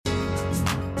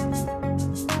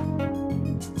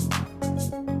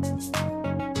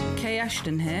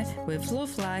Ashton here with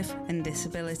Love, Life and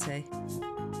Disability.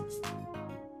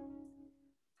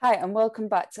 Hi, and welcome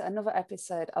back to another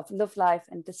episode of Love, Life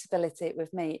and Disability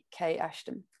with me, Kay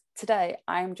Ashton. Today,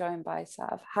 I'm joined by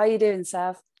Sav. How are you doing,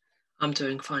 Sav? I'm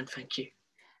doing fine, thank you.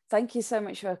 Thank you so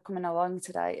much for coming along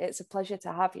today. It's a pleasure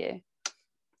to have you.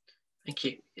 Thank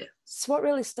you. Yeah. So what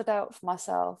really stood out for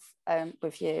myself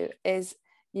with you is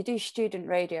you do student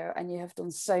radio and you have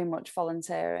done so much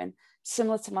volunteering.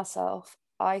 Similar to myself,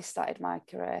 I started my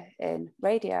career in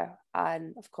radio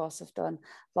and of course I've done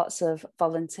lots of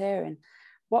volunteering.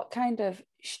 What kind of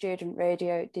student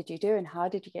radio did you do and how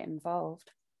did you get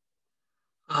involved?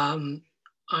 I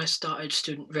started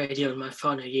student radio in my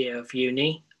final year of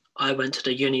uni. I went to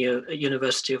the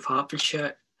University of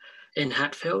Hertfordshire in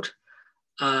Hatfield.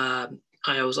 I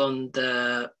was on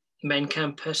the main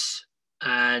campus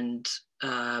and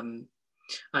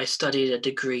I studied a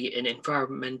degree in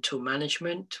environmental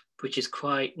management, which is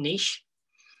quite niche.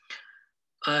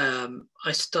 I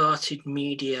started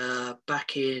media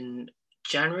back in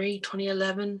January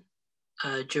 2011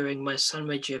 during my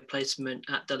sandwich year placement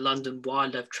at the London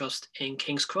Wildlife Trust in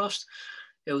King's Cross.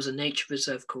 It was a nature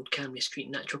reserve called Camley Street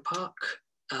Natural Park.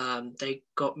 They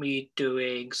got me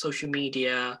doing social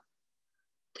media.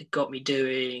 They got me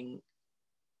doing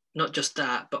not just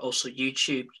that, but also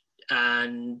YouTube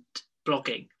and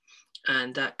blogging.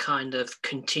 And that kind of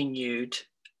continued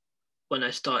when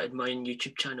I started my own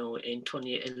YouTube channel in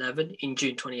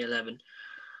June 2011.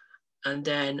 And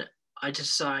then I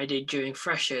decided during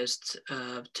freshers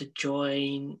to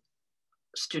join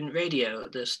student radio,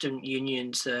 the student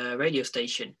union's radio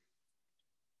station.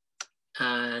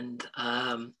 And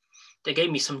they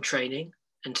gave me some training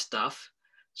and stuff.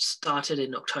 Started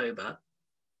in October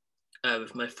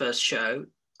with my first show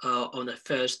on a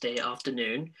Thursday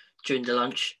afternoon during the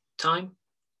lunch time.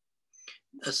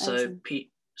 So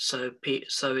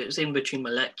it was in between my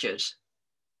lectures.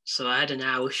 So I had an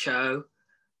hour show,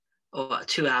 or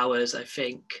 2 hours, I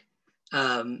think,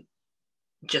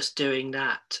 just doing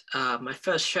that. My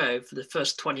first show, for the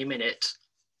first 20 minutes,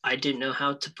 I didn't know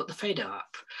how to put the fader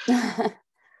up.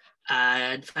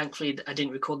 And thankfully, I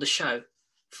didn't record the show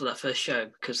for that first show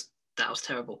because that was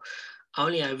terrible.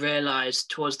 Only I realized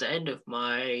towards the end of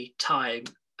my time,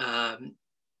 I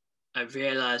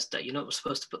realized that you're not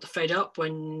supposed to put the fade up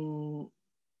when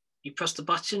you press the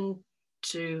button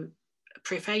to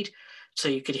pre-fade, so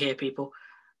you could hear people.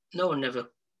 No one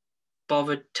ever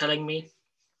bothered telling me.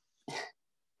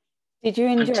 Did you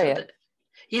enjoy it?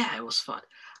 Yeah, it was fun.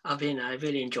 I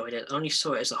really enjoyed it. I only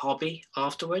saw it as a hobby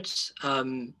afterwards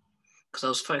because I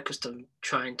was focused on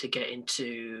trying to get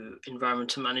into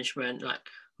environmental management, like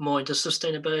more into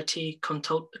sustainability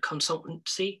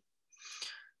consultancy.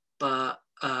 But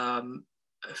I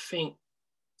think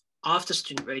after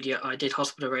student radio, I did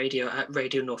hospital radio at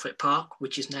Radio Norfolk Park,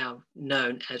 which is now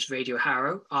known as Radio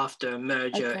Harrow after a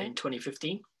merger in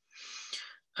 2015.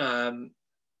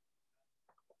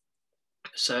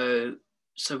 So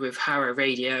with Harrow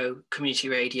Radio, community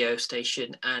radio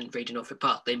station, and Radio Norfolk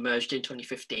Park, they merged in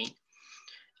 2015.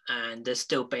 And they're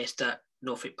still based at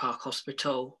Norfolk Park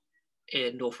Hospital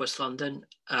in Northwest London.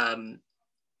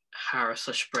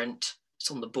 Harrow/Brent, it's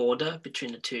on the border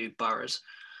between the two boroughs.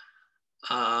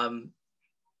 I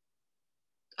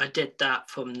did that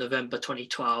from November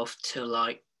 2012 till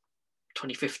like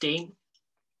 2015.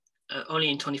 Only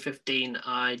in 2015,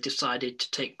 I decided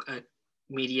to take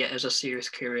media as a serious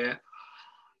career.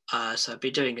 So I've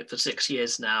been doing it for 6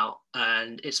 years now,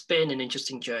 and it's been an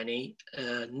interesting journey.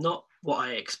 Not what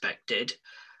I expected.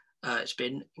 It's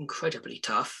been incredibly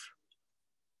tough,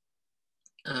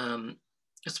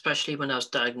 especially when I was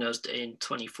diagnosed in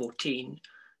 2014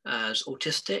 as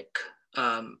autistic.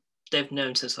 They've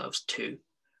known since I was 2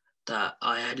 that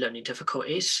I had learning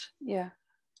difficulties. Yeah.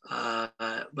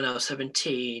 When I was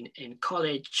 17 in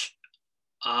college,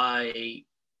 I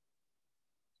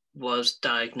was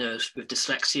diagnosed with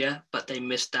dyslexia, but they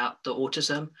missed out the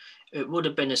autism. It would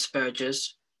have been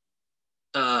Asperger's,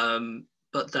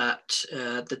 but that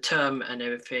the term and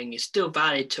everything is still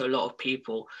valid to a lot of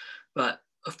people, but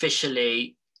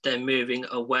officially they're moving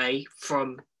away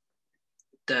from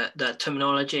the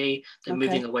terminology. They're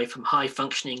moving away from high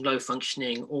functioning, low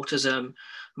functioning, autism,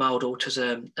 mild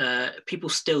autism. People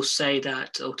still say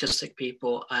that autistic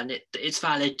people, and it's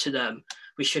valid to them.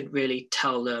 We should really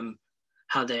tell them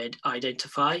how they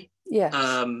identify. Yes.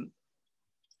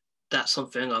 That's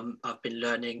something I've been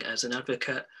learning as an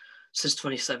advocate. Since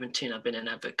 2017, I've been an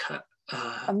advocate.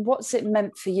 And what's it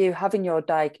meant for you having your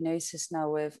diagnosis now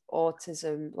with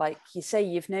autism? Like you say,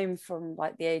 you've known from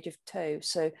like the age of 2.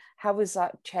 So how has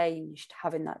that changed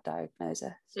having that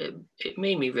diagnosis? It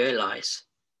made me realize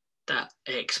that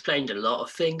it explained a lot of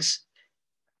things,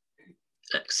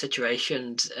 like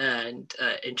situations and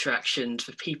interactions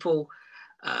with people,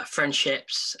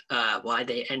 friendships, why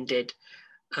they ended,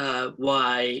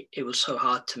 why it was so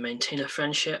hard to maintain a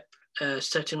friendship,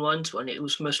 certain ones when it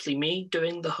was mostly me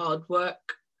doing the hard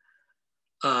work.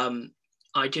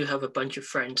 I do have a bunch of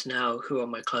friends now who are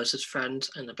my closest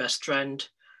friends and the best friend.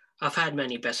 I've had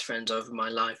many best friends over my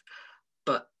life,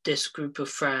 but this group of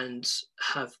friends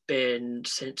have been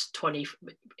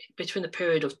between the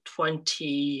period of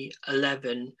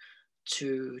 2011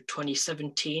 to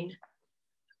 2017.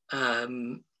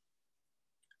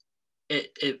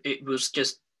 It was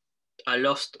just, I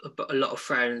lost a lot of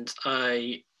friends.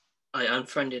 I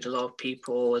unfriended a lot of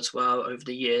people as well over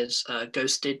the years,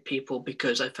 ghosted people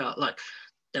because I felt like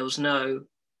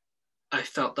I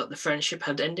felt that the friendship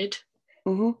had ended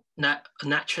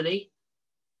naturally.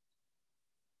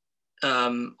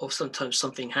 Or sometimes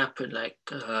something happened, like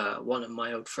one of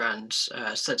my old friends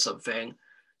said something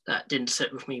that didn't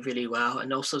sit with me really well,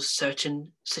 and also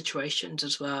certain situations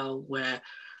as well where,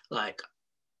 like,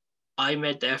 I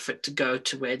made the effort to go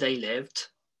to where they lived,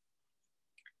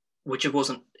 which it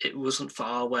wasn't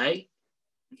far away.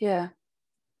 Yeah.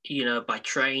 You know, by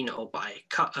train or by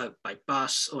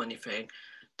bus or anything.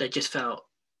 They just felt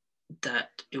that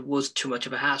it was too much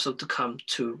of a hassle to come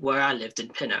to where I lived in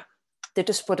Pinner. They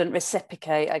just wouldn't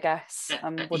reciprocate, I guess,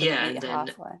 and wouldn't meet you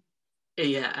halfway.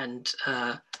 Yeah, and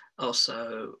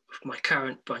also my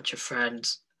current bunch of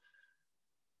friends,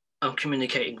 I'm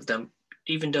communicating with them,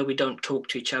 even though we don't talk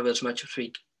to each other as much as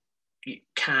we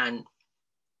can.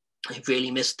 I really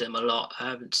miss them a lot. I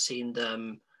haven't seen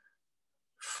them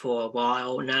for a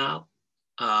while now.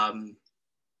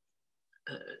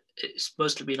 It's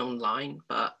mostly been online,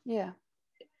 but yeah.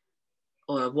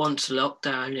 Once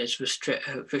lockdown is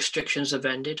restrictions have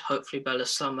ended, hopefully by the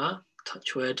summer,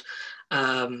 touch wood,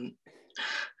 I've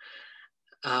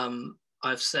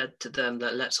said to them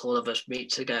that let's all of us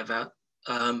meet together.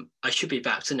 I should be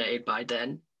vaccinated by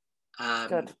then.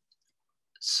 Good.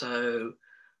 So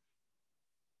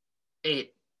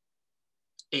it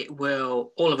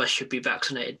will, all of us should be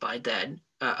vaccinated by then.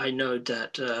 I know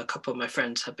that a couple of my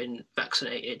friends have been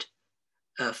vaccinated,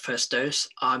 first dose.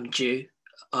 I'm due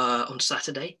on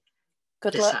Saturday.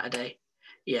 Good luck. Saturday.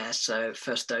 Yeah, so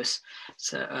first dose.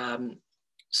 So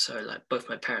like both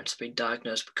my parents have been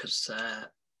diagnosed because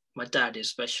my dad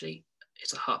is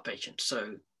a heart patient.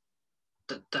 So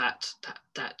that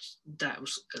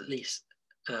was at least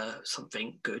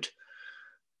something good.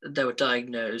 They were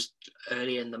diagnosed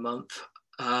early in the month.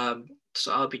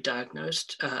 So I'll be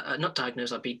diagnosed, not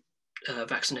diagnosed, I'll be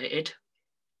vaccinated.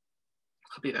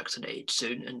 I'll be vaccinated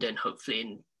soon, and then hopefully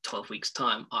in 12 weeks'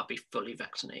 time, I'll be fully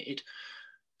vaccinated.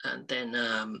 And then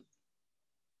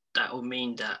that will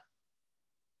mean that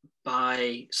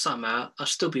by summer, I'll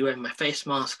still be wearing my face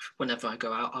mask. Whenever I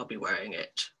go out, I'll be wearing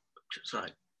it. It's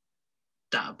like,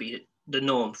 that'll be the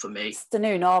norm for me. It's the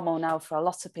new normal now for a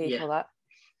lot of people. Yeah.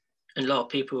 And a lot of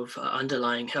people with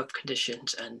underlying health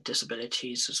conditions and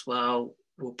disabilities as well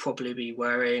will probably be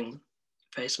wearing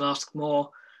face masks more,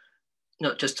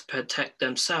 not just to protect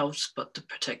themselves, but to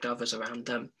protect others around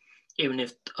them, even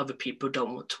if other people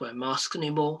don't want to wear masks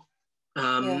anymore.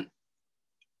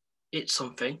 It's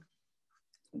something.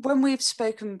 When we've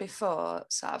spoken before,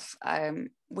 Sav,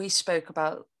 we spoke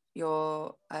about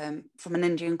your from an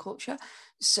Indian culture.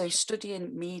 So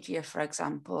studying media, for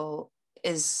example,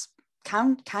 is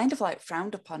kind of like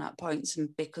frowned upon at points,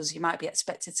 and because you might be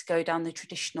expected to go down the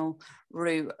traditional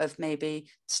route of maybe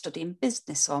studying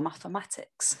business or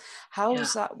mathematics.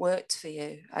 How's that worked for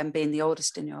you, and being the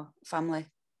oldest in your family?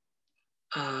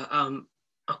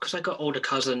 Because I got older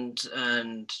cousins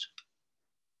and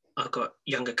I've got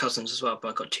younger cousins as well, but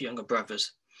I've got two younger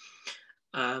brothers.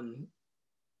 There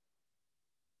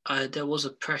was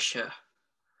a pressure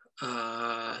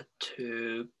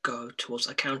to go towards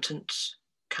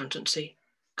accountancy,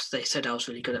 because they said I was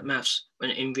really good at maths, when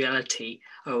in reality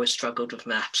I always struggled with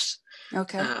maths.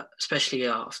 Okay.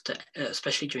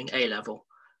 Especially during A level.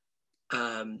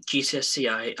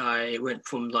 GCSE, I went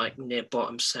from like near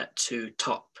bottom set to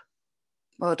top.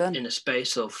 Well done. In a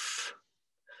space of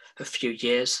a few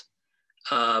years.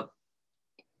 They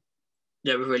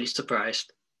were really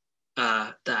surprised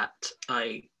that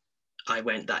I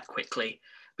went that quickly,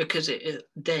 because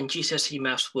then GCSE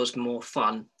maths was more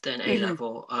fun than A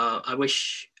level. I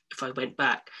wish if I went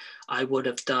back, I would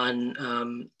have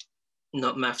done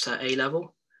not maths at A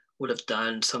level, would have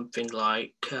done something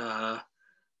like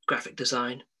graphic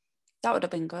design. That would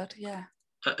have been good, yeah.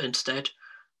 Instead,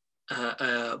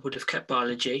 would have kept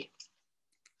biology,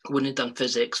 wouldn't have done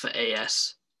physics for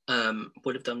AS,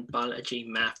 would have done biology,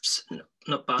 maths,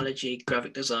 not biology,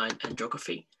 graphic design, and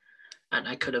geography. And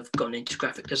I could have gone into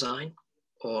graphic design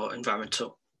or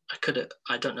environmental.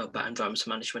 I don't know about environmental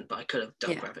management, but I could have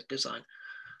done graphic design.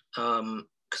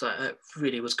 Because I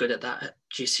really was good at that at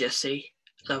GCSE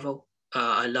level.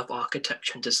 I love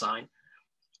architecture and design.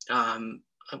 I'm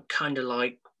kind of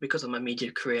like, because of my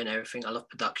media career and everything, I love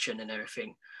production and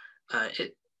everything.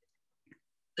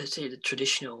 Let's say the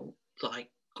traditional, like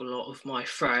a lot of my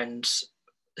friends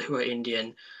who are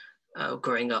Indian,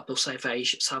 growing up, or South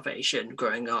Asian,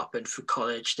 growing up and through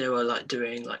college, they were like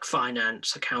doing like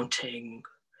finance, accounting,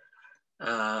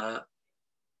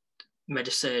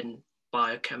 medicine,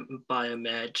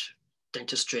 biomed,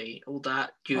 dentistry, all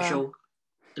that usual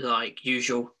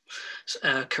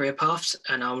career paths.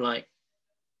 And I'm like,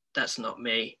 that's not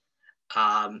me.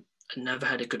 I never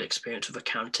had a good experience with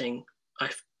accounting. I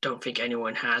don't think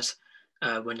anyone has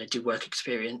when they do work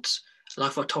experience. I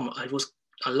loved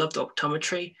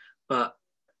optometry, but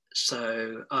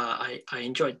so I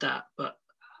enjoyed that. But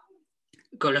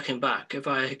looking back, if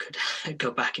I could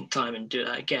go back in time and do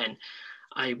that again,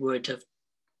 I would have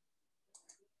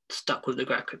stuck with the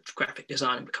graphic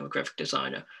design and become a graphic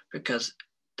designer, because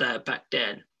back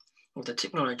then, with the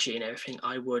technology and everything,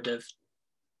 I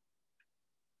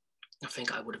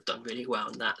think I would have done really well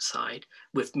on that side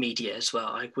with media as well.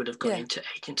 I would have gone into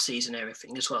agencies and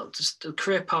everything as well. Just the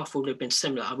career path would have been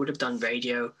similar. I would have done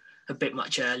radio a bit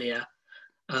much earlier,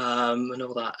 and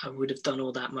all that. I would have done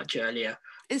all that much earlier.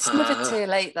 It's never too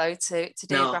late though to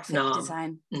do graphic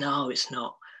design. No, it's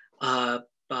not.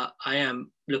 But I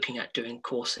am looking at doing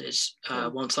courses.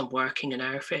 Once I'm working and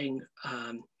everything,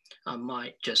 I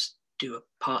might just do a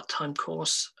part-time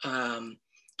course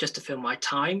just to fill my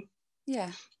time.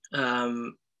 Yeah.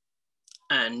 And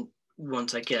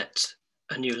once I get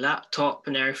a new laptop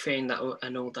and everything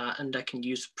and all that, and I can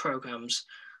use programs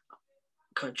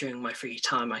during my free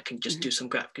time, I can just do some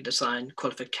graphic design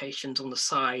qualifications on the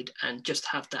side and just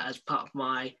have that as part of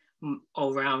my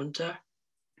all-rounder.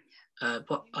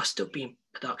 But I'll still be in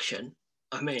production.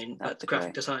 I mean, but the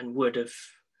graphic design would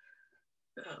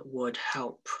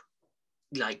help,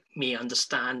 like, me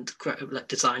understand like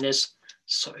designers.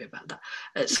 Sorry about that.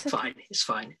 It's fine. It's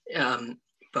fine.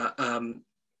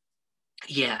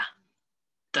 Yeah,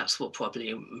 that's what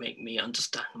probably make me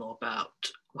understand more about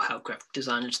how graphic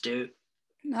designers do.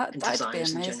 That'd be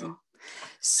amazing.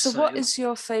 So what is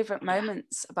your favourite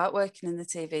moments about working in the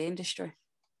TV industry?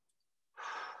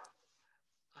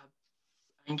 I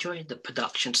enjoyed the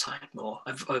production side more.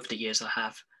 Over the years,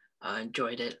 I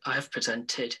enjoyed it. I have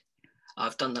presented.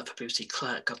 I've done that for BBC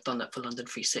Clerk. I've done that for London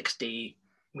 360,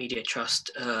 Media Trust.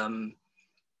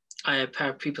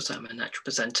 People say I'm a natural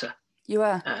presenter. You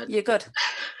are. You're good.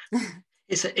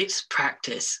 It's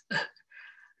practice.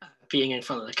 Being in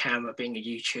front of the camera, being a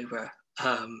YouTuber,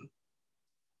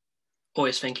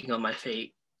 always thinking on my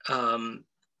feet,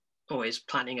 always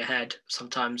planning ahead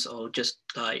sometimes, or just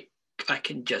like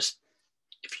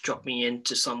if you drop me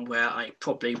into somewhere, I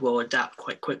probably will adapt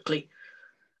quite quickly.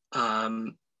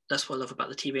 That's what I love about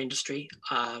the TV industry.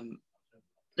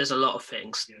 There's a lot of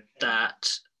things that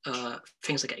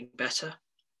things are getting better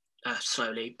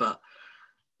slowly, but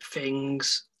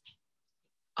things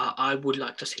I would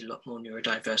like to see a lot more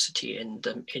neurodiversity in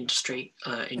the industry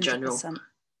in 100%. General.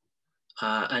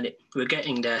 And we're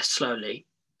getting there slowly,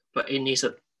 but it needs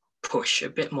a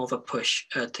bit more of a push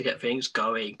to get things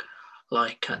going,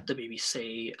 like at the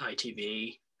BBC,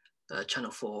 ITV,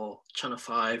 Channel 4, Channel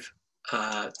 5,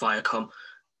 Viacom,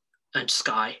 and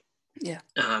Sky. Yeah.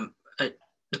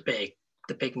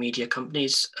 The big media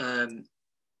companies, not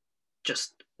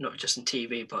just in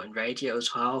TV but in radio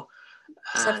as well.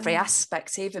 It's every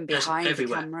aspect, even behind the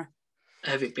camera.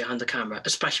 Behind the camera,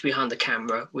 especially behind the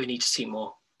camera, we need to see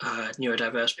more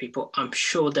neurodiverse people. I'm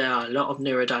sure there are a lot of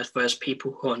neurodiverse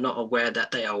people who are not aware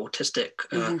that they are autistic,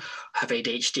 have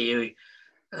ADHD,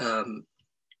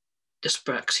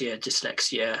 dyspraxia,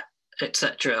 dyslexia,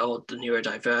 etc., all the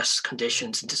neurodiverse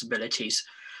conditions and disabilities.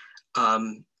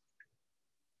 I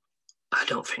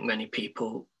don't think many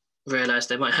people realize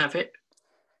they might have it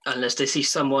unless they see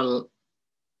someone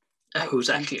who's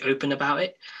actually open about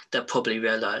it. They'll probably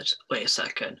realize, wait a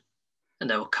second, and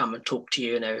they will come and talk to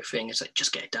you and everything. It's like,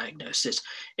 just get a diagnosis.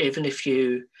 Even if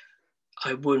the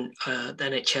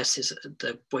NHS is,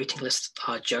 the waiting lists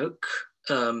are a joke.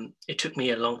 It took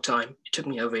me a long time. It took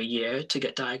me over a year to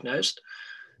get diagnosed.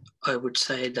 I would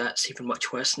say that's even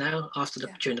much worse now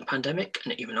during the pandemic,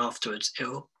 and even afterwards.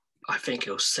 I think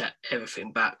it'll set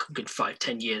everything back a good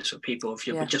 5-10 years for people if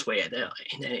you just wait there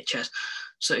in the NHS.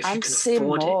 So if you can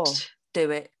afford it,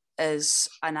 do it as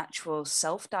an actual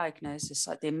self-diagnosis,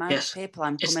 like the amount of people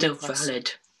I'm coming across. It's still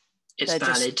valid. it's They're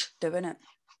valid. Just doing it.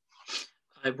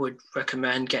 I would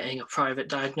recommend getting a private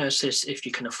diagnosis if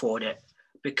you can afford it,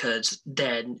 because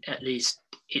then at least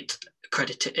it's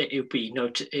accredited.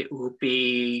 It will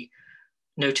be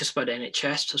noticed by the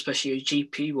NHS, especially your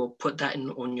GP will put that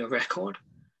on your record.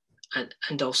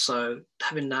 And also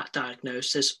having that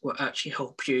diagnosis will actually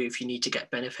help you if you need to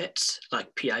get benefits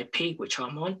like PIP, which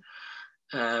I'm on.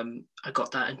 I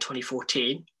got that in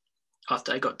 2014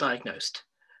 after I got diagnosed.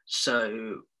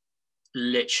 So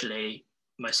literally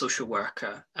my social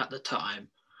worker at the time,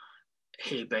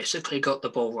 he basically got the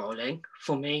ball rolling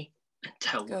for me and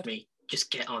told me just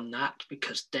get on that,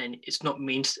 because then it's not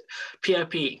means,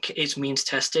 PIP is means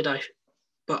tested.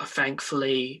 But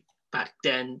thankfully back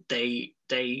then they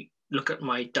look at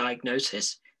my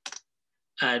diagnosis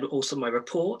and also my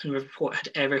report, and the report had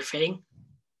everything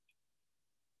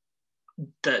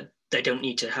that they don't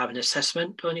need to have an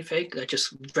assessment or anything. They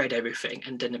just read everything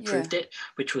and then approved it,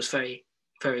 which was very,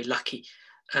 very lucky.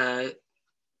 So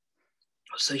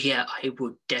yeah, I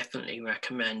would definitely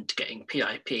recommend getting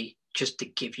PIP just to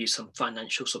give you some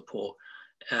financial support.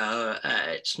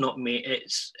 It's not me.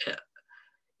 It's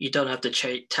you don't have to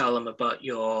tell them about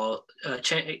your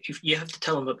you have to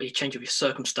tell them about the change of your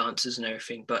circumstances and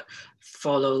everything, but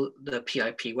follow the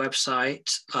PIP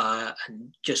website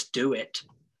and just do it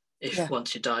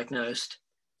once you're diagnosed,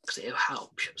 because it'll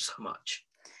help so much.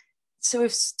 So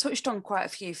we've touched on quite a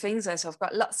few things there, so I've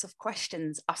got lots of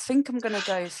questions. I think I'm going to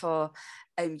go for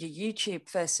your YouTube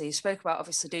first. So you spoke about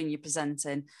obviously doing your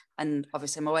presenting, and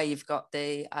obviously I'm aware you've got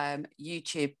the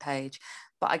YouTube page,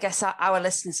 but I guess our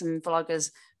listeners and vloggers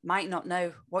might not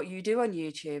know what you do on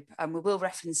YouTube, and we will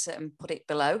reference it and put it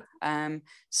below.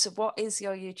 So what is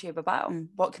your YouTube about, and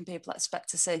what can people expect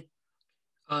to see?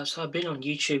 So I've been on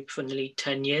YouTube for nearly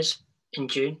 10 years in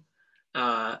June,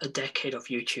 a decade of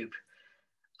YouTube.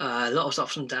 A lot of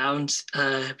ups and downs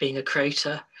being a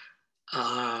creator.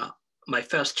 My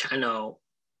first channel,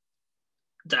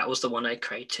 that was the one I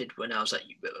created when I was at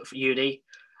uni.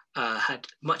 Had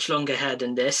much longer hair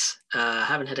than this.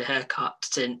 Haven't had a haircut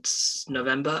since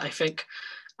November, I think.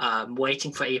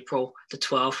 Waiting for April the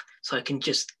 12th so I can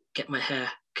just get my hair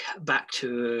back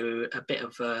to a bit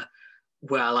of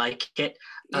where I like it.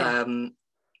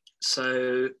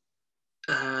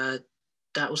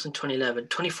 That was in 2011.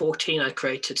 2014, I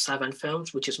created Savan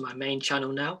Films, which is my main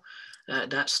channel now.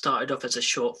 That started off as a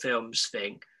short films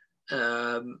thing.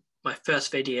 My first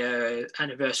video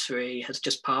anniversary has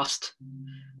just passed.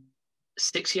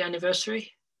 6-year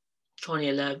anniversary,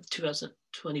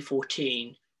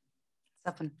 2014.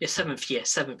 Yeah, seventh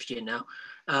year now.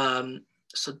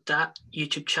 So that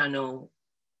YouTube channel,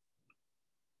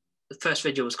 the first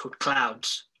video was called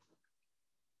Clouds.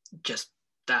 Just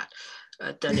that.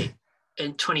 Then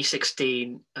in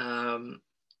 2016,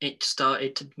 it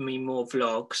started to be more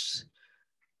vlogs.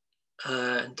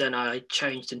 And then I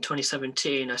changed in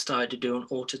 2017. I started to do an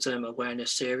autism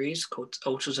awareness series called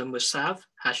Autism with Sav,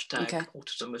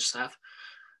 Autism with Sav,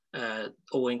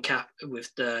 all in cap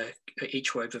with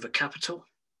each word with a capital.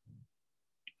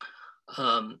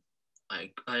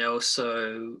 I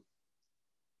also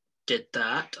did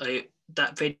that.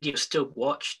 That video is still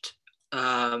watched.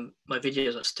 My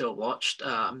videos are still watched.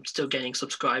 I'm still getting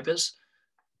subscribers,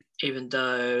 even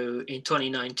though in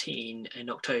 2019, in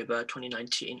October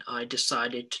 2019, I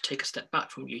decided to take a step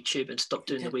back from YouTube and stop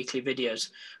doing the weekly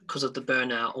videos because of the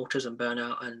autism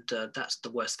burnout, and that's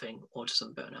the worst thing,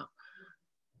 autism burnout.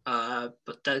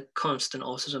 But the constant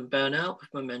autism burnout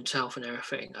with my mental health and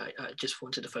everything, I just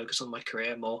wanted to focus on my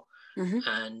career more.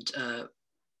 And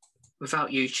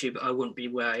without YouTube, I wouldn't be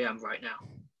where I am right now,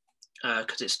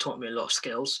 because it's taught me a lot of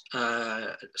skills,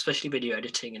 especially video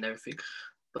editing and everything,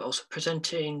 but also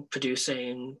presenting,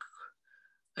 producing.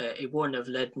 It wouldn't have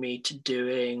led me to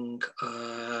doing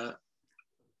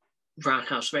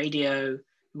Roundhouse Radio. It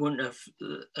wouldn't have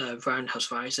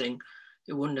Roundhouse Rising.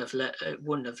 It wouldn't have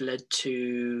led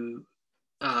to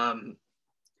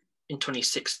in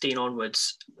 2016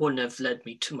 onwards. Wouldn't have led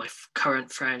me to my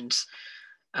current friends,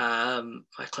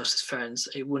 my closest friends.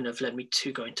 It wouldn't have led me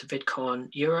to going to VidCon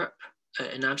Europe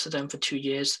in Amsterdam for 2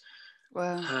 years.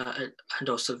 Wow. And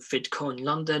also VidCon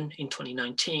London in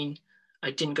 2019.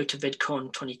 I didn't go to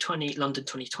VidCon London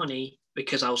 2020,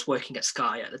 because I was working at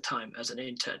Sky at the time as an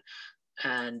intern,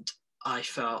 and I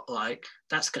felt like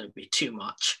that's going to be too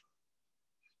much,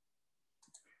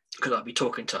 because I'll be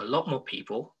talking to a lot more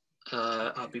people.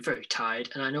 I'll be very tired,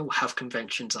 and I know how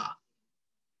conventions are.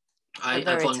 I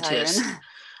volunteer.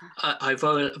 I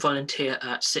volunteer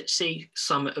at SITSI,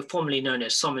 formerly known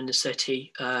as Some in the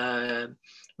City,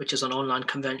 which is an online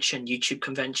convention, YouTube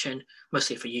convention,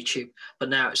 mostly for YouTube. But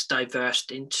now it's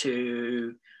diversed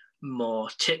into more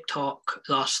TikTok.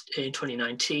 In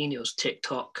 2019, it was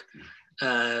TikTok.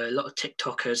 A lot of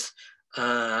TikTokers.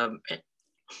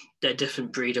 They're a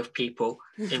different breed of people,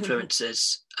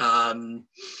 influencers.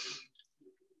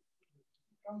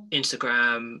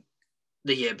 Instagram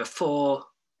the year before,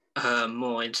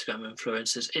 more Instagram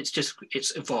influencers.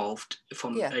 It's evolved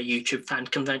from a YouTube fan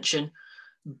convention,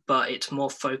 but it's more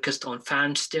focused on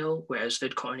fans still, whereas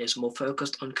VidCon is more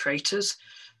focused on creators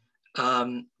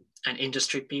and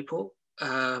industry people,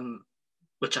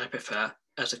 which I prefer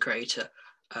as a creator.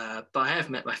 But I have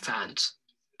met my fans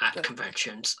at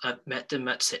conventions. I've met them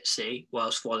at SITSI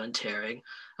whilst volunteering.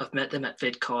 I've met them at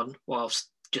VidCon whilst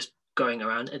just going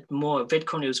around.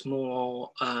 VidCon was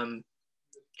more,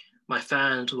 my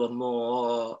fans were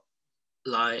more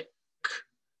like,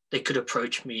 they could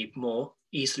approach me more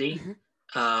easily.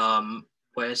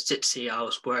 Whereas SITSI, I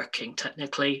was working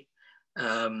technically.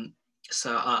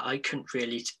 So I couldn't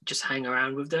really just hang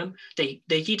around with them. They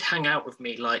did hang out with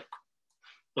me like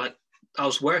I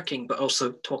was working, but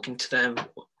also talking to them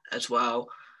as well,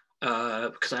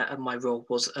 because my role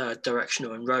was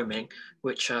directional and roaming,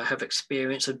 which I have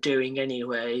experience of doing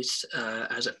anyways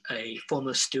as a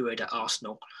former steward at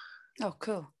Arsenal. Oh,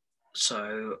 cool.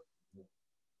 So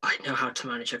I know how to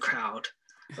manage a crowd,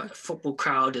 but a football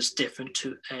crowd is different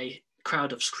to a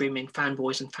crowd of screaming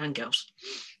fanboys and fangirls.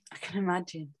 I can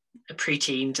imagine.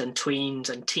 Preteens and tweens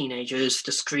and teenagers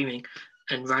just screaming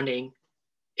and running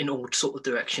in all sorts of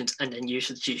directions, and then you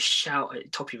should just shout at the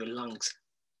top of your lungs,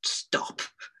 stop.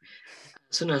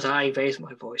 As soon as I raise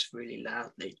my voice really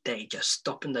loudly, they just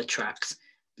stop in their tracks,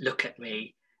 look at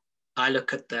me, I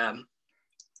look at them,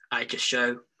 I just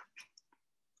show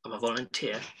I'm a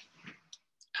volunteer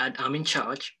and I'm in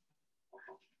charge.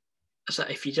 So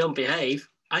if you don't behave,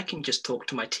 I can just talk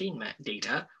to my team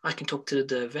leader, I can talk to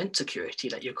the event security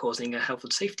that you're causing a health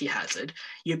and safety hazard,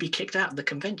 you'll be kicked out of the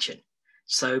convention.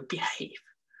 So behave.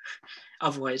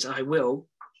 Otherwise, I will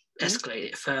escalate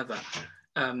it further.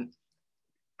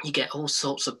 You get all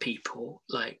sorts of people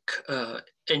like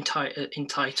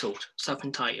entitled,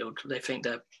 self-entitled. They think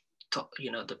they're top,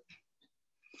 the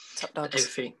top dogs.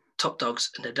 Everything, top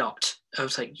dogs, and they're not. I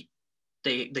was like,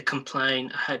 they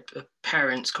complain. I had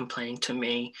parents complaining to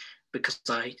me because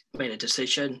I made a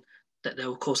decision that they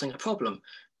were causing a problem.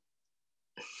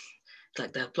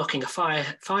 Like they're blocking a fire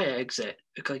exit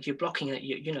because you're blocking it.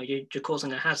 You're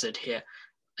causing a hazard here,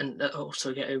 and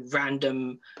also get a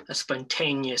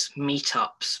spontaneous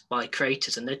meetups by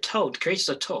creators, and creators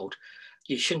are told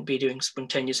you shouldn't be doing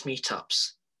spontaneous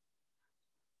meetups,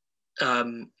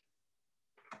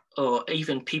 or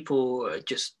even people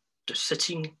just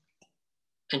sitting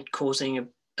and causing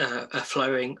a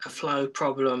flow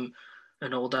problem,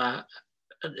 and all that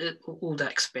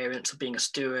experience of being a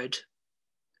steward.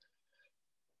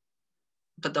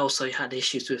 But they also had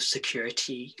issues with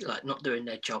security, like not doing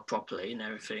their job properly and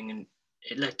everything, and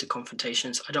it led to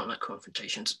confrontations. I don't like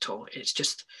confrontations at all. It's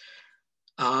just,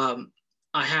 I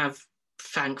have,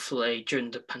 thankfully,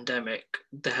 during the pandemic,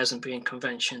 there hasn't been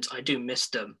conventions. I do miss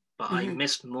them, but I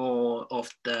miss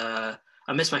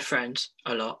I miss my friends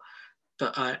a lot,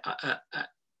 but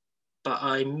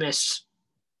I miss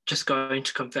just going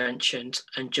to conventions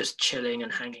and just chilling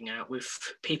and hanging out with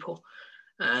people.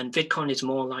 And VidCon is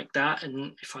more like that.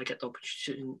 And if I get the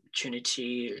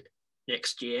opportunity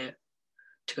next year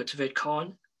to go to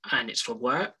VidCon, and it's for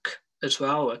work as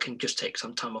well, I can just take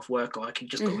some time off work, or I can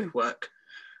just go with work.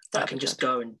 I can just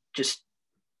go and just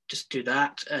do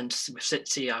that. And with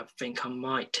SITSI, I think I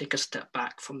might take a step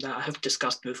back from that. I have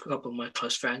discussed with a couple of my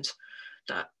close friends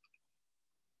that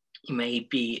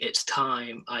maybe it's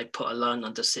time I put a loan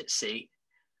under SITSI.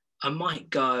 I might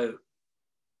go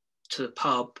to the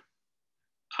pub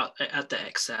at the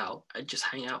Excel and just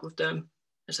hang out with them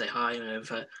and say hi and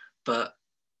over. But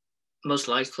most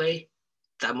likely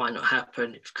that might not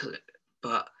happen.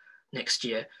 But next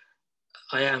year,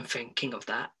 I am thinking of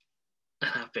that,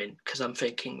 and have been, because I'm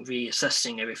thinking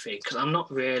reassessing everything. Because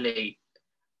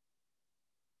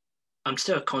I'm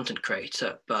still a content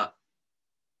creator, but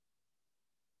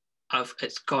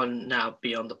it's gone now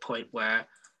beyond the point where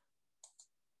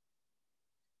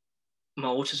my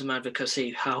autism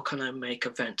advocacy, how can I make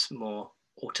events more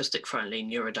autistic friendly,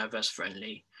 neurodiverse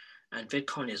friendly? And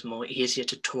VidCon is more easier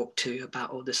to talk to about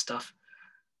all this stuff.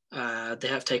 They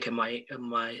have taken my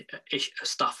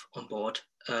stuff on board.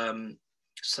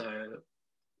 So,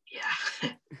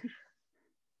 yeah.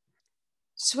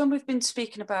 So when we've been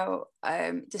speaking about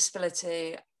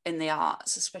disability in the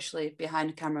arts, especially behind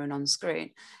a camera and on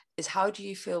screen, is how do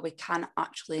you feel we can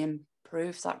actually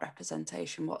improve that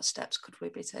representation? What steps could we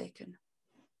be taking?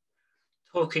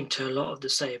 Talking to a lot of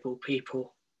disabled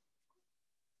people,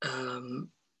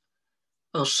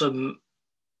 Also,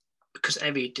 because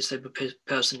every disabled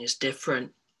person is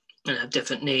different and have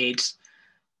different needs,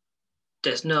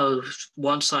 there's no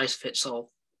one size fits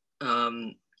all.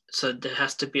 So there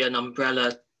has to be an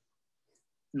umbrella,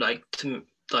 like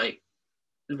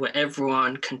where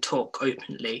everyone can talk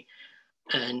openly,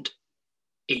 and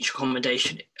each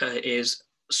accommodation is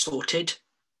sorted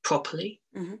properly.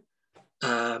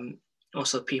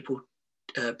 Also, people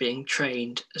being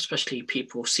trained, especially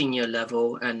people senior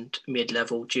level and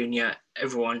mid-level, junior,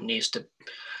 everyone needs to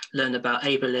learn about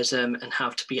ableism and how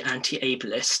to be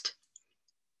anti-ableist,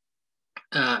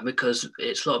 because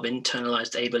it's a lot of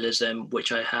internalized ableism,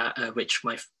 which I have, which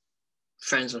my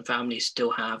friends and family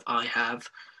still have. I have.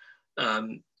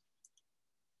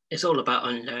 It's all about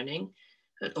unlearning.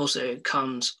 It also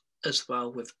comes as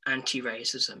well with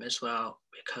anti-racism as well,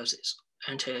 because it's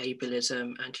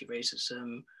anti-ableism,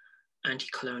 anti-racism,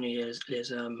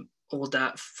 anti-colonialism, all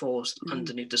that falls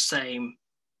underneath the same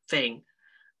thing,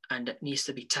 and it needs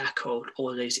to be tackled.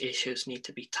 All these issues need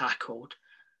to be tackled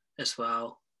as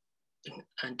well,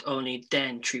 and only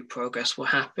then true progress will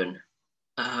happen.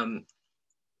 And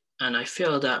I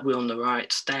feel that we're on the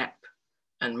right step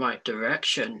and right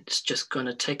direction. It's just going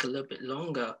to take a little bit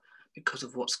longer because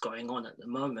of what's going on at the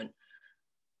moment.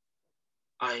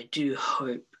 I do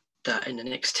hope that in the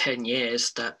next 10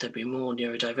 years that there'll be more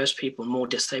neurodiverse people, more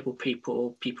disabled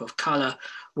people, people of color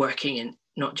working in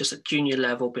not just at junior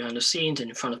level behind the scenes and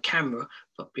in front of camera,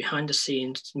 but behind the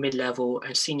scenes, mid-level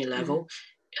and senior level.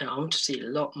 And I want to see a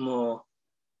lot more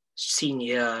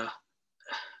senior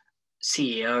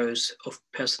CEOs of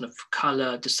person of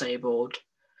color, disabled,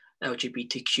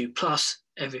 LGBTQ plus,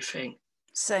 everything.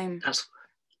 Same.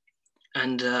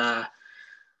 And I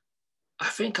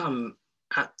think I'm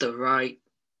at the right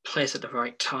place at the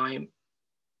right time.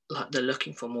 Like, they're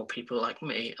looking for more people like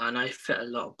me, and I fit a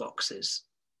lot of boxes.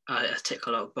 I tick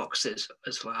a lot of boxes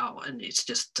as well, and it's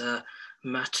just a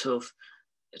matter of,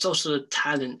 it's also the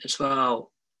talent as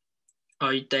well.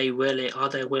 Are they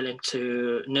willing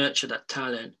to nurture that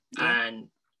talent? Yeah. And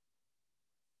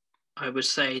I would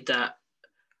say that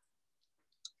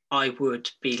I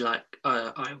would be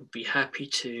happy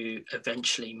to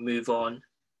eventually move on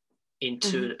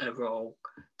into a role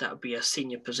that would be a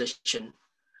senior position.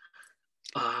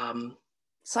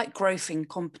 It's like growth in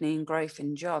company and growth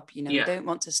in job. You know, we don't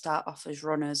want to start off as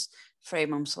runners, 3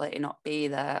 months later not be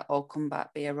there, or come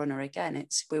back, be a runner again.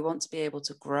 We want to be able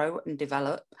to grow and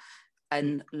develop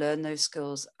and learn those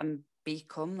skills and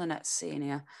become the next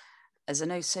senior. As I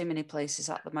know so many places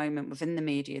at the moment within the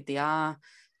media, they are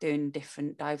doing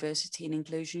different diversity and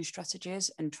inclusion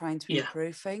strategies and trying to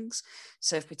improve things.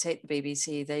 So if we take the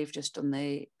BBC, they've just done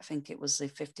I think it was the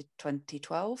 50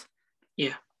 2012.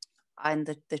 Yeah. And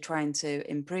they're trying to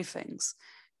improve things.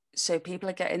 So people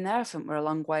are getting there. I think we're a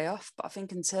long way off, but I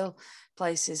think until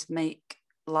places make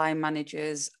line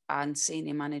managers and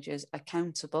senior managers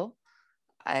accountable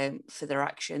for their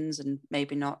actions and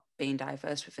maybe not being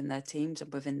diverse within their teams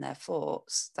and within their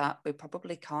thoughts, that we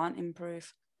probably can't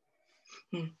improve.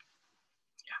 Yeah.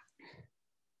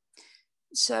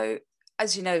 So,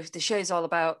 as you know, the show is all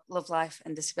about love, life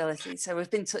and disability. So we've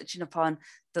been touching upon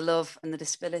the love and the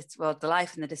disability, well, the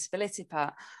life and the disability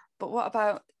part. But what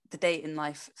about the dating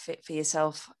life fit for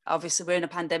yourself? Obviously, we're in a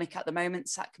pandemic at the moment,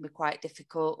 so that can be quite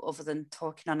difficult other than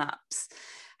talking on apps.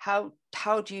 How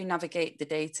do you navigate the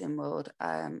dating world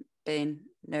being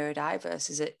neurodiverse?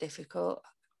 Is it difficult?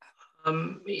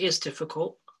 It is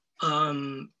difficult.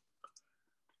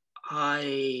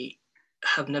 I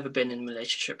have never been in a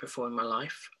relationship before in my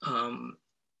life.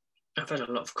 I've had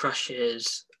a lot of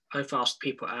crushes. I've asked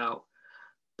people out,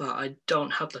 but I don't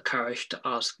have the courage to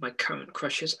ask my current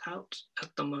crushes out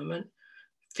at the moment.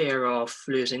 Fear of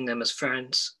losing them as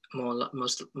friends,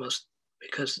 most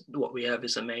because what we have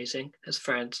is amazing as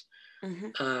friends.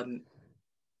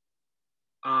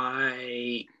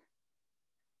 I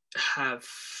have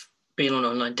been on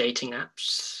online dating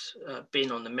apps,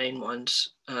 been on the main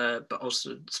ones, but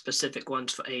also specific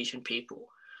ones for Asian people.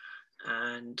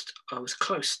 And I was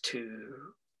close to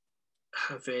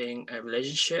having a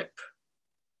relationship,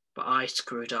 but I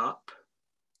screwed up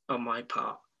on my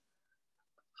part.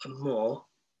 And more,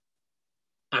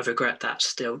 I regret that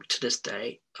still to this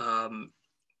day.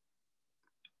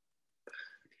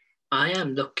 I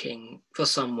am looking for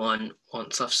someone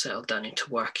once I've settled down into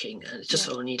working, and just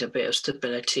I need a bit of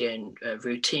stability and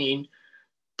routine.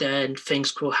 Then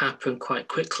things will happen quite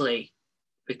quickly,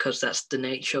 because that's the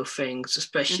nature of things,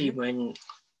 especially when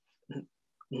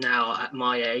now at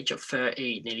my age of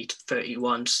 30, nearly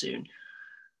 31 soon,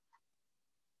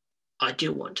 I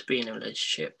do want to be in a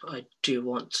relationship. I do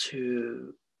want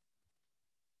to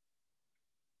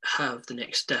have the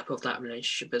next step of that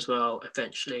relationship as well,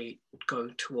 eventually go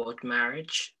toward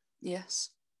marriage. Yes.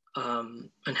 And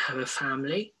have a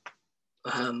family.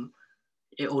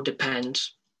 It all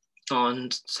depends on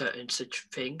certain such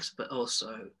things, but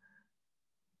also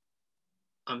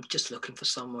I'm just looking for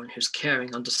someone who's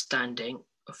caring, understanding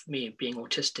of me being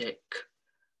autistic,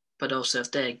 but also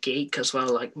if they're a geek as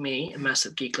well, like me, a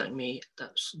massive geek like me,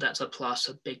 that's a plus,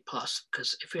 a big plus,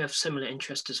 because if we have similar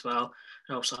interests as well,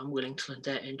 and also I'm willing to learn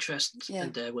their interests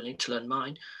and they're willing to learn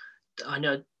mine. I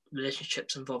know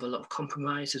relationships involve a lot of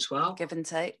compromise as well. Give and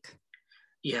take.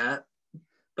 Yeah,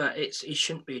 but it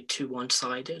shouldn't be too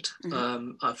one-sided.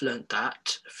 I've learned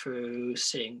that through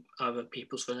seeing other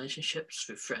people's relationships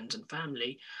with friends and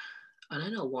family, and I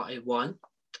know what I want.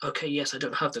 Okay, yes, I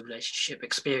don't have the relationship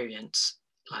experience,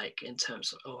 like in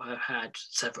terms of, I've had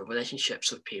several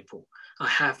relationships with people. I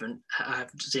have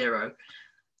zero.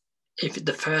 If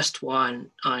the first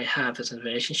one I have as a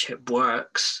relationship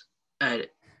works,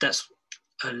 that's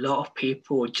a lot of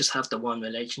people just have the one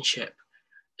relationship.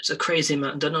 It's a crazy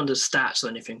amount. I don't know the stats or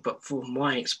anything, but from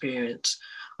my experience,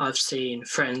 I've seen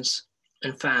friends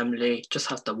and family just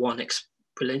have the one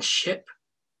relationship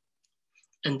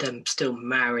and then still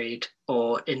married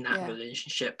or in that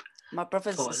relationship. My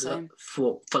brother's the same.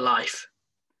 For life.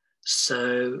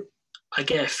 So I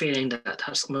get a feeling that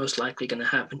that's most likely going to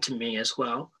happen to me as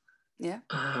well. Yeah.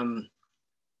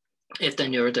 If they're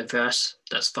neurodiverse,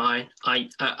 that's fine.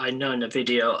 I know in a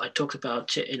video, I talked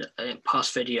about it in a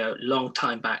past video, long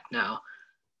time back now,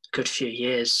 good few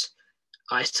years.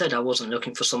 I said I wasn't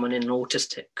looking for someone who's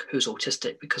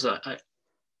autistic because I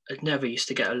never used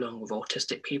to get along with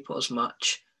autistic people as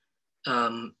much,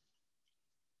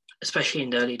 especially in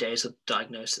the early days of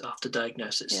after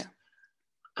diagnosis.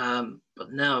 Yeah.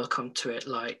 But now I've come to it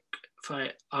like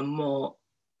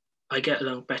I get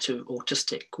along better with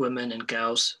autistic women and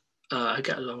girls. I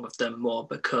get along with them more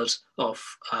because of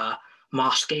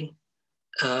masking,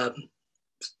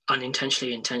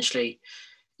 unintentionally, intentionally.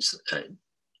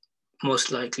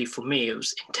 Most likely for me, it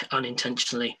was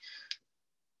unintentionally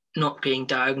not being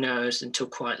diagnosed until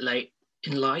quite late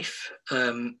in life.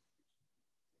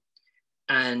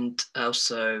 And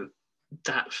also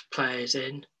that plays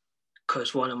in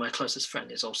because one of my closest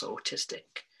friends is also autistic.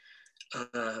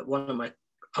 One of my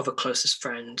other closest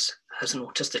friends has an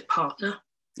autistic partner.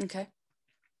 Okay.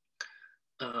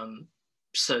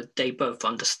 So they both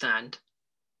understand.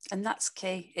 And that's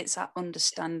key. It's that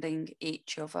understanding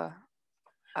each other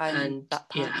and that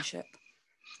partnership. Yeah.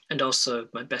 And also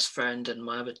my best friend and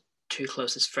my other two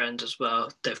closest friends as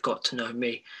well, they've got to know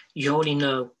me. You only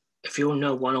know, if you only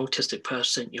know one autistic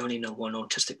person, you only know one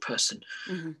autistic person.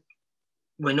 Mm-hmm.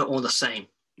 We're not all the same.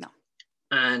 No.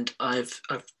 And I've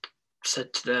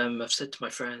said to my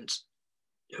friends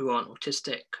who aren't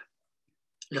autistic,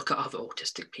 look at other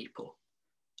autistic people,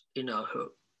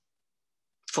 who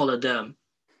follow them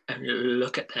and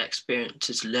look at their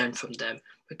experiences, learn from them,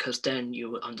 because then you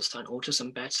will understand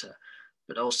autism better,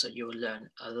 but also you will learn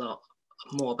a lot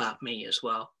more about me as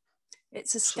well.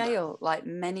 It's a scale, like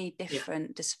many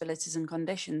different disabilities and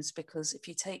conditions, because if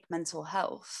you take mental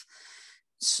health,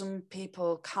 some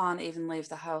people can't even leave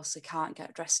the house, they can't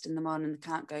get dressed in the morning, they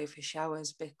can't go for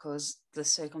showers because they're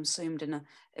so consumed in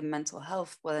mental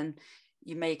health. When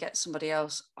you may get somebody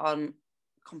else on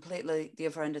completely the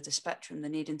other end of the spectrum, they're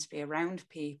needing to be around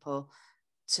people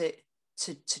to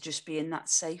just be in that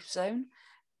safe zone.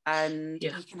 And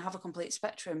you can have a complete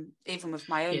spectrum, even with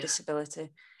my own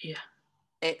disability. Yeah.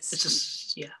 It's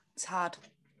hard.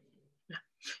 Yeah.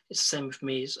 It's the same with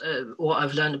me. What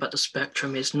I've learned about the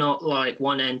spectrum is not like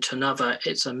one end to another.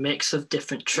 It's a mix of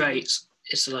different traits.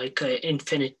 It's like an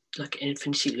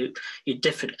infinity loop.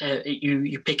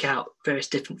 You pick out various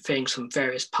different things from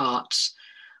various parts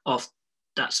of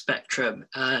that spectrum.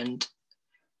 And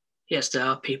yes, there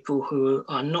are people who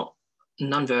are not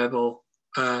nonverbal,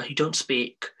 who don't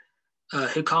speak,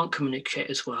 who can't communicate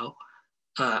as well.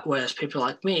 Whereas people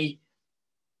like me,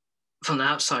 from the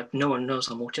outside, no one knows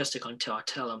I'm autistic until I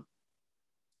tell them.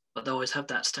 But they always have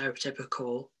that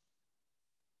stereotypical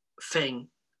thing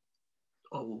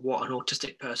of what an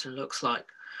autistic person looks like.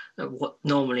 What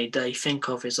normally they think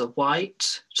of is a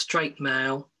white, straight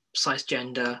male,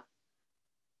 cisgender,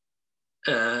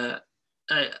 a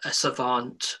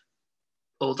savant,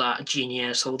 all that,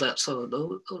 genius, all that sort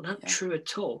of, not true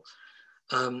at all.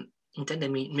 And then they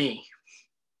meet me,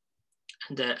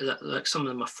 and they're like, some of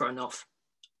them are thrown off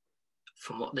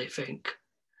from what they think.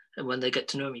 And when they get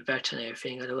to know me better and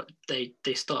everything,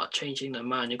 they start changing their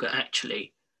mind. You go,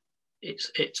 actually,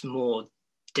 it's more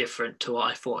different to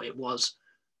what I thought it was.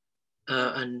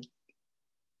 And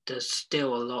there's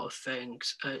still a lot of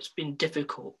things. It's been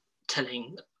difficult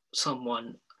telling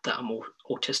someone that I'm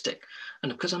autistic.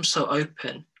 And because I'm so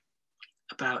open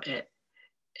about it,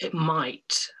 it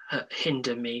might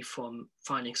hinder me from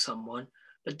finding someone.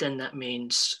 But then that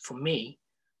means for me,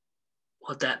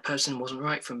 well, that person wasn't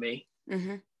right for me.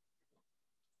 Mm-hmm.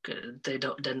 They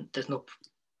don't. Then there's no,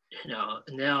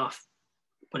 and they are,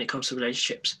 when it comes to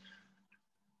relationships,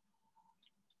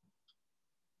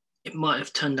 it might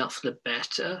have turned out for the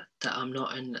better that I'm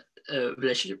not in a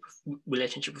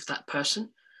relationship with that person,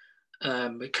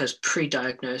 because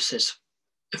pre-diagnosis,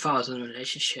 if I was in a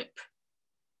relationship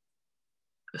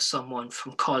with someone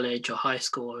from college or high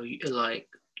school or like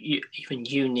even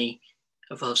uni,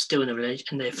 if I was still in a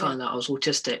relationship and they found out I was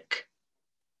autistic,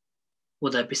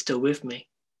 will they be still with me?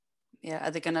 Yeah,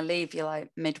 are they going to leave you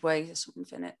like midway or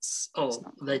something? It's not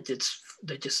cool. they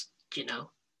just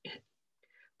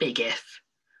big if.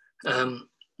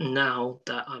 Now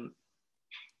that I'm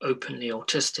openly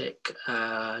autistic,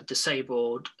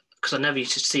 disabled, because I never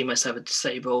used to see myself as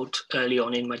disabled early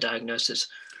on in my diagnosis.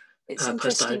 It's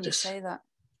interesting you say that,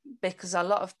 because a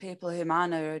lot of people who are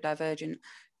neurodivergent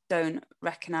don't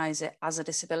recognise it as a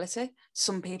disability.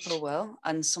 Some people will,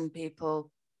 and some people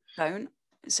don't.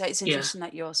 So it's interesting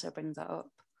that you also bring that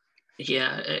up.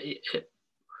 Yeah,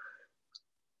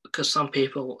 because some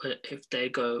people, if they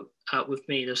go out with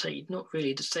me, they'll say, "You're not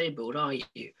really disabled, are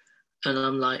you?" And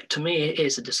I'm like, to me, it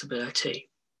is a disability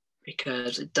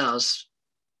because it does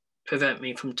prevent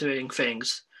me from doing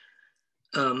things.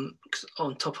 On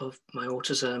top of my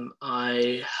autism,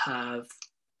 I have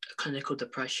clinical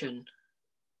depression,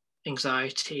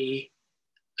 anxiety,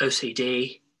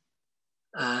 OCD.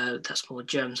 That's more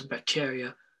germs and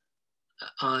bacteria.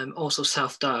 I'm also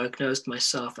self-diagnosed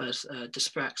myself as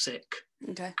dyspraxic,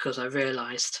 because I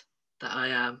realized that I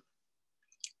am.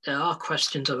 There are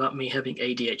questions about me having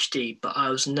ADHD, but I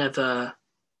was never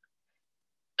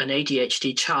an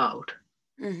ADHD child.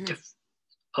 Mm-hmm.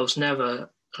 I was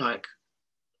never like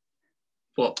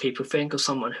what people think of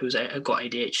someone who's got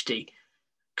ADHD,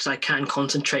 because I can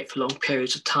concentrate for long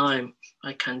periods of time.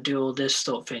 I can do all this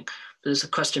sort of thing. But there's a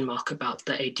question mark about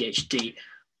the ADHD.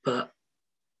 But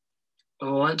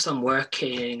once I'm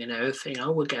working and everything, I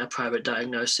will get a private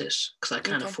diagnosis because I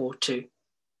can afford to.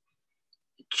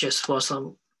 Just whilst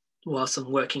I'm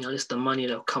working, at least the money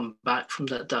that'll come back from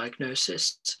that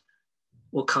diagnosis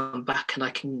will come back, and I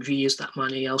can reuse that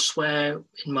money elsewhere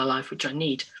in my life, which I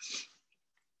need.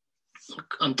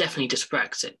 I'm definitely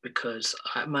dyspraxic because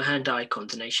my hand-eye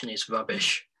coordination is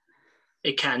rubbish.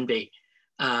 It can be.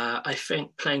 I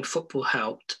think playing football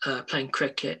helped, playing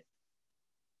cricket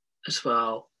as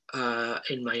well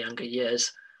in my younger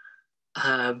years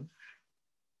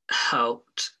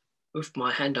helped with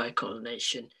my hand-eye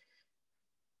coordination.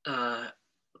 But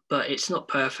it's not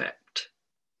perfect,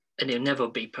 and it'll never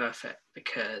be perfect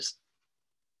because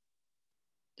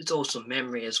it's also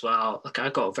memory as well. Like I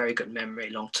got a very good memory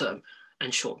long-term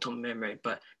and short-term memory,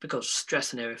 but because of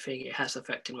stress and everything, it has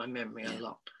affected my memory a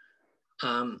lot.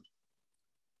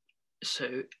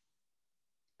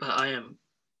 But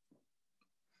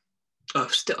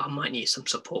I might need some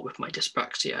support with my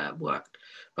dyspraxia at work,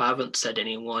 but I haven't said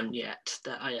anyone yet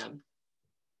that I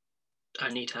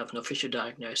need to have an official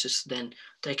diagnosis. Then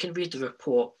they can read the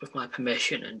report with my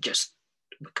permission and just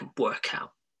we can work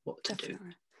out what to do.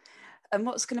 And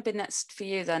what's going to be next for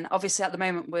you then? Obviously, at the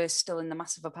moment, we're still in the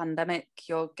massive pandemic.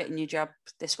 You're getting your jab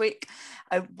this week.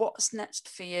 What's next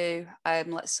for you,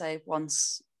 let's say,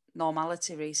 once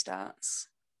normality restarts?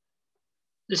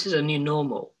 This is a new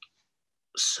normal.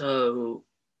 So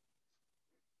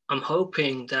I'm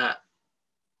hoping that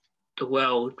the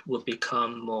world will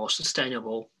become more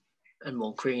sustainable and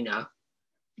more greener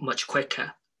much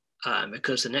quicker,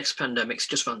 because the next pandemic's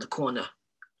just around the corner.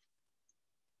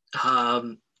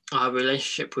 Our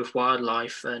relationship with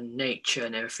wildlife and nature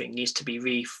and everything needs to be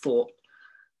rethought,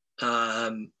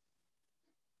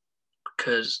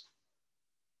 because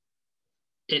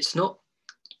it's not,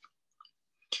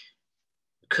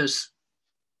 because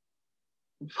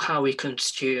how we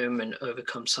consume and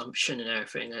overconsumption and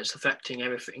everything is affecting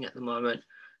everything at the moment.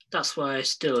 That's why I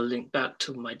still link back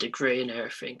to my degree and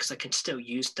everything, because I can still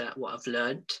use that, what I've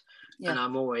learned. And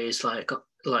I'm always like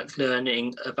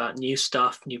learning about new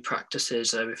stuff, new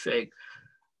practices, everything,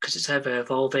 because it's ever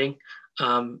evolving.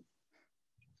 I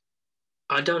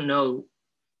don't know.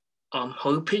 I'm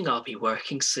hoping I'll be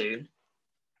working soon.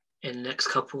 In the next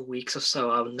couple of weeks or so,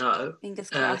 I'll know.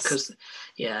 Fingers crossed. Because,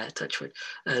 touch wood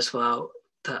as well,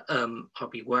 that I'll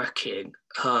be working,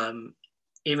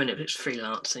 even if it's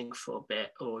freelancing for a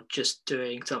bit or just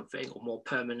doing something or more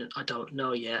permanent. I don't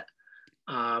know yet.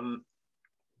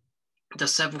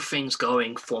 There's several things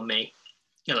going for me,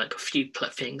 like a few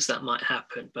things that might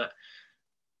happen, but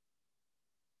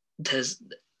there's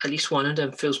at least one of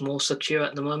them feels more secure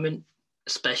at the moment,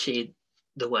 especially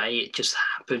the way it just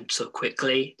happened so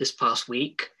quickly this past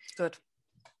week. Good.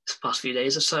 This past few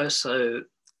days or so. So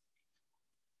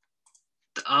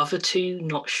the other two,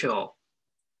 not sure.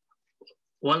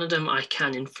 One of them I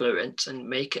can influence and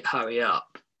make it hurry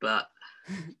up, but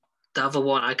the other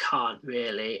one I can't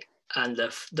really. And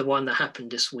the one that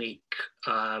happened this week,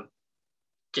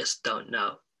 just don't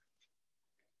know.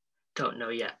 Don't know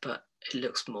yet, but it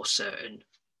looks more certain.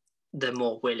 They're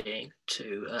more willing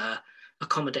to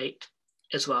accommodate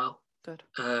as well. Good.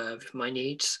 With my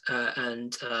needs.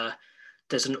 And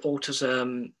there's an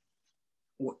autism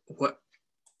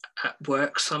at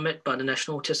work summit by the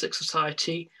National Autistic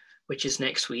Society, which is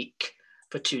next week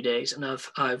for 2 days. And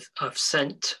I've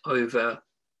sent over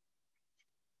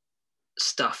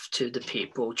stuff to the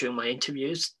people during my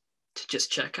interviews to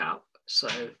just check out. So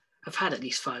I've had at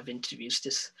least 5 interviews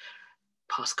this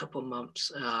past couple of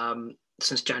months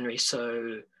since January.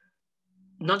 So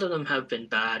none of them have been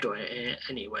bad or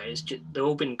anyways. They've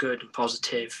all been good and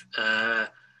positive.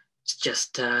 It's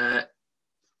just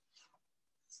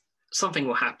something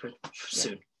will happen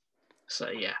soon. So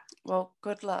yeah. Well,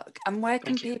 good luck. And where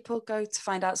can people go to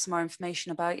find out some more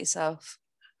information about yourself?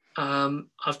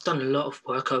 I've done a lot of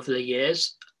work over the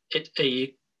years.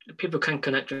 People can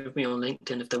connect with me on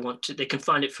LinkedIn if they want to. They can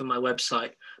find it from my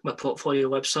website, my portfolio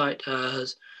website.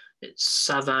 It's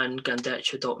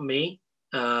savangandecha.me,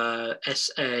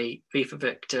 S-A, V for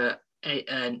Victor,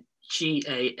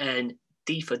 A-N-G-A-N,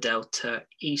 D for Delta,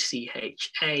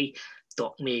 E-C-H-A.me.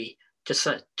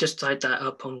 Just type that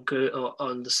up on Google or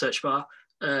on the search bar,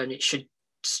 and it should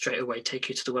straight away take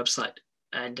you to the website,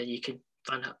 and then you can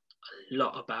find out a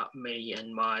lot about me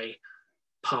and my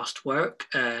past work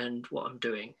and what I'm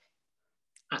doing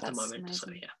at the moment. Amazing.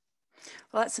 So yeah.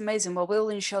 Well, that's amazing. Well, we'll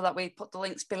ensure that we put the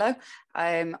links below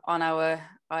on our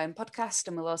podcast,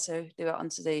 and we'll also do it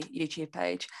onto the YouTube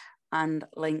page and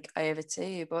link over to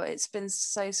you. But it's been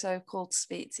so cool to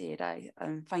speak to you today,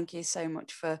 and thank you so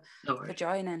much for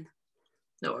joining.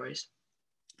 No worries.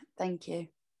 Thank you.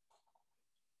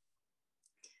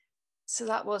 So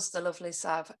that was the lovely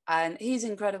Sav, and he's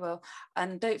incredible.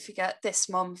 And don't forget, this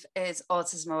month is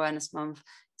Autism Awareness Month.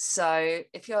 So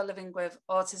if you're living with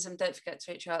autism, don't forget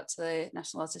to reach out to the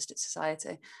National Autistic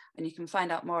Society, and you can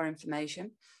find out more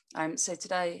information. So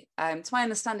today, to my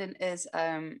understanding, is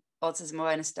Autism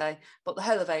Awareness Day, but the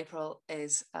whole of April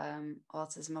is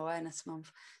Autism Awareness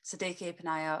Month. So do keep an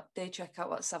eye out, do check out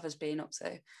what Sav has been up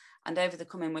to. And over the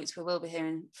coming weeks, we will be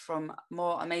hearing from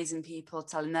more amazing people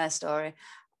telling their story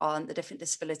on the different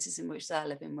disabilities in which they're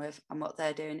living with and what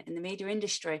they're doing in the media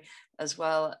industry, as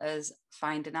well as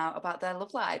finding out about their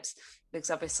love lives. Because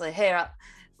obviously here at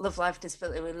Love Life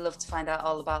Disability, we love to find out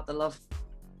all about the love.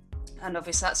 And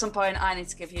obviously at some point, I need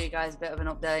to give you guys a bit of an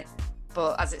update,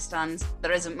 but as it stands,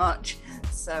 there isn't much.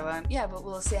 So yeah, but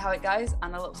we'll see how it goes.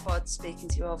 And I look forward to speaking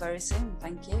to you all very soon.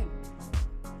 Thank you.